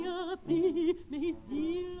parti, mais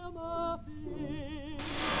il m'a fait.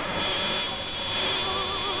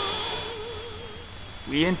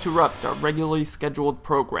 We interrupt our regularly scheduled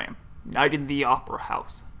program, Night in the Opera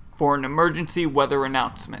House, for an emergency weather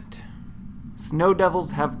announcement. Snow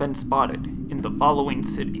devils have been spotted in the following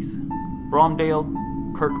cities: Bromdale,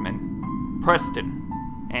 Kirkman, Preston,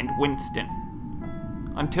 and Winston.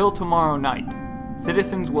 Until tomorrow night,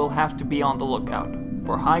 citizens will have to be on the lookout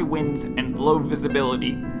for high winds and low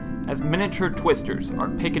visibility as miniature twisters are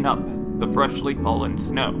picking up the freshly fallen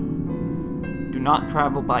snow. Do not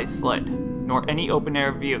travel by sled, nor any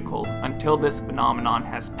open-air vehicle until this phenomenon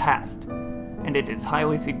has passed, and it is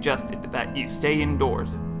highly suggested that you stay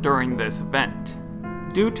indoors during this event.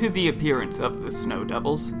 Due to the appearance of the snow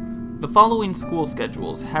devils, the following school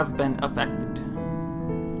schedules have been affected.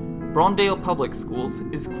 Bromdale Public Schools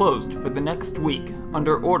is closed for the next week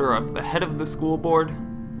under order of the head of the school board,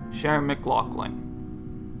 Sharon McLaughlin.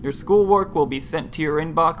 Your schoolwork will be sent to your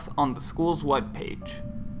inbox on the school's webpage.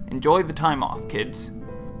 Enjoy the time off, kids.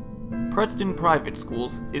 Preston Private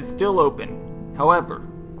Schools is still open. However,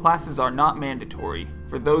 classes are not mandatory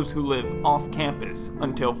for those who live off campus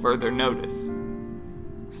until further notice.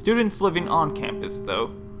 Students living on campus,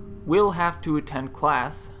 though, will have to attend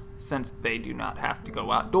class since they do not have to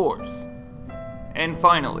go outdoors. And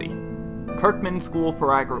finally, Kirkman School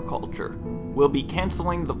for Agriculture will be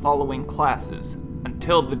canceling the following classes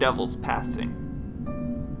until the Devil's passing: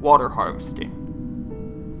 water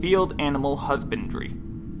harvesting, field animal husbandry,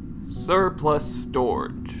 surplus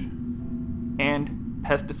storage, and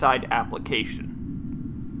pesticide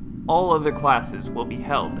application. All other classes will be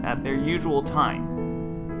held at their usual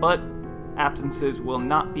time, but absences will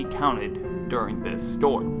not be counted during this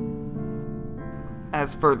storm.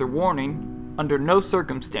 As further warning, under no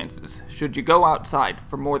circumstances should you go outside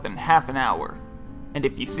for more than half an hour, and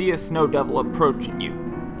if you see a snow devil approaching you,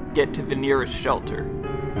 get to the nearest shelter.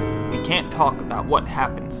 We can't talk about what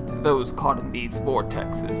happens to those caught in these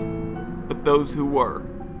vortexes, but those who were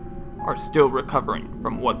are still recovering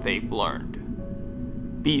from what they've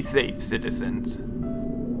learned. Be safe, citizens.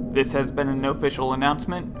 This has been an official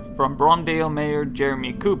announcement from Bromdale Mayor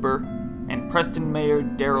Jeremy Cooper and Preston Mayor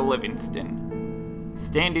Darrell Livingston,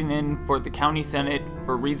 standing in for the County Senate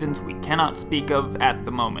for reasons we cannot speak of at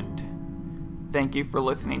the moment. Thank you for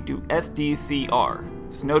listening to SDCR,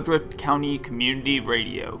 Snowdrift County Community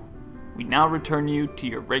Radio. We now return you to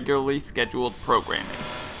your regularly scheduled programming.